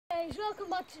guys, welcome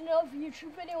back to another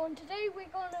YouTube video, and today we're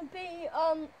gonna be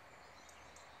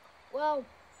well,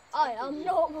 I am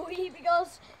not wee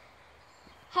because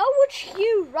how would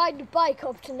you ride the bike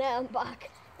up to there and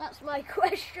back? That's my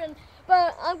question.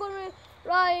 But I'm gonna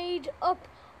ride up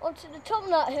onto the top of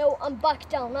that hill and back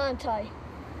down, aren't I?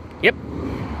 Yep.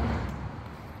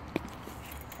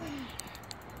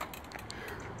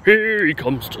 Here he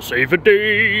comes to save the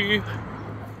day.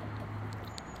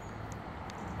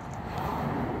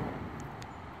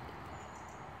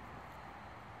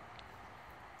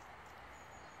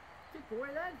 Good boy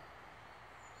then.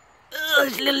 Oh,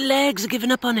 his little legs are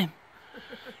giving up on him.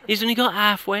 He's only got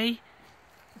halfway.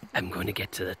 I'm going to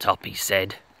get to the top, he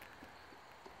said.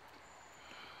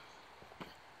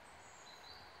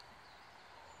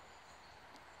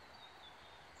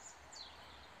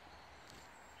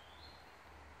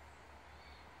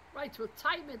 Right, we'll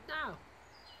time it now.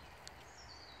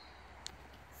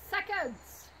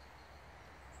 Seconds.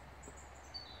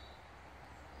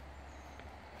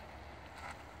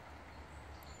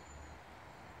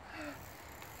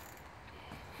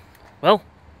 Well,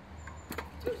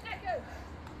 2 seconds.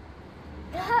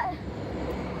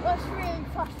 That's really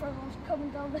fast when I was coming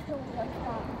down the hill like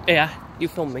that. yeah, you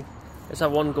film me. Let's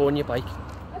have one go on your bike.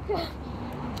 Okay.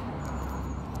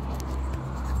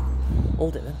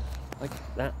 Hold it then, like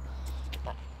that.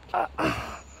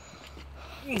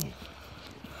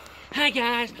 Hi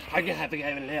guys, I'm gonna have a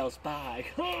game of Lil's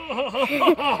bike.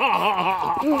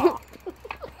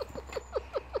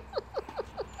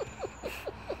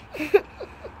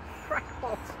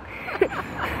 Crackpot.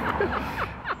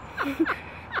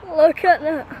 Look at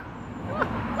that.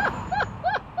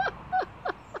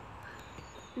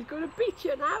 He's going to beat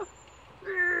you now.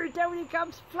 Grrr, down he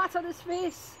comes, flat on his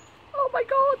face. Oh my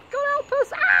God, God help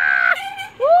us. Ah!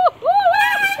 Woo, woo,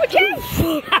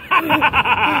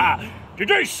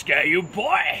 Did I scare you,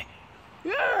 boy?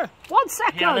 yeah, 1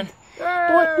 second.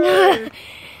 Yeah,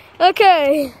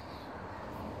 Okay.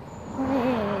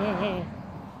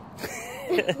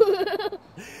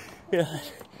 Yeah.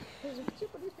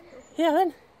 Yeah,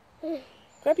 then.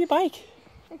 Grab your bike.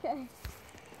 Okay.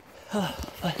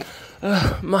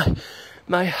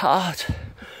 My heart.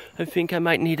 I think I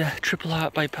might need a triple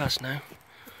heart bypass now.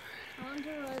 I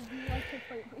wonder if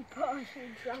we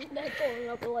partially drowned there going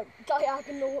up like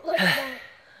diagonal like that.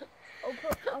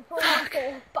 I'll probably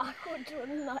go backwards,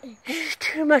 wouldn't I? It's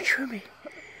too much for me.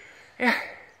 Yeah.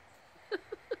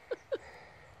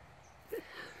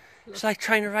 It's like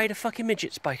trying to ride a fucking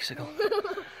midget's bicycle.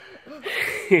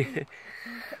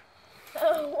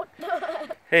 What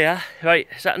the? Yeah, right,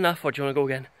 is that enough or do you want to go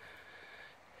again?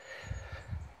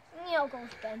 Yeah, I'll go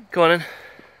again. Go on then.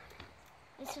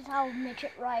 This is how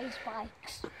midget rides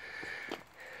bikes.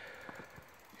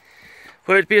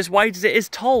 Well, it'd be as wide as it is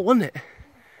tall, wouldn't it?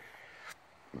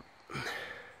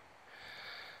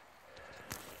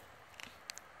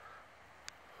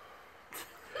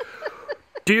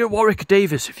 Dear Warwick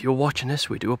Davis, if you're watching this,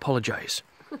 we do apologise.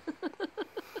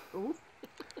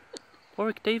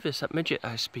 Warwick Davis, that midget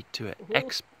I speak to at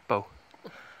Expo.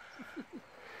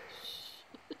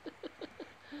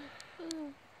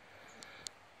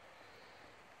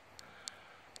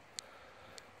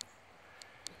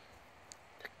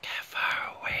 Look how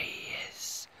far away he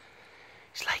is.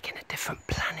 He's like in a different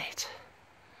planet.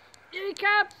 Here he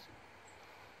comes.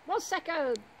 1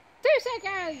 second. 2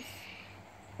 seconds.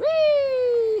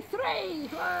 Whee! 3.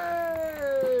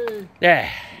 Whoa.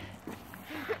 Yeah.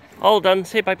 All done.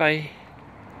 Say bye-bye.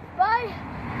 Bye,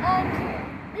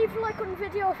 and leave a like on the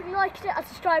video if you liked it and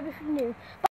subscribe if you're new.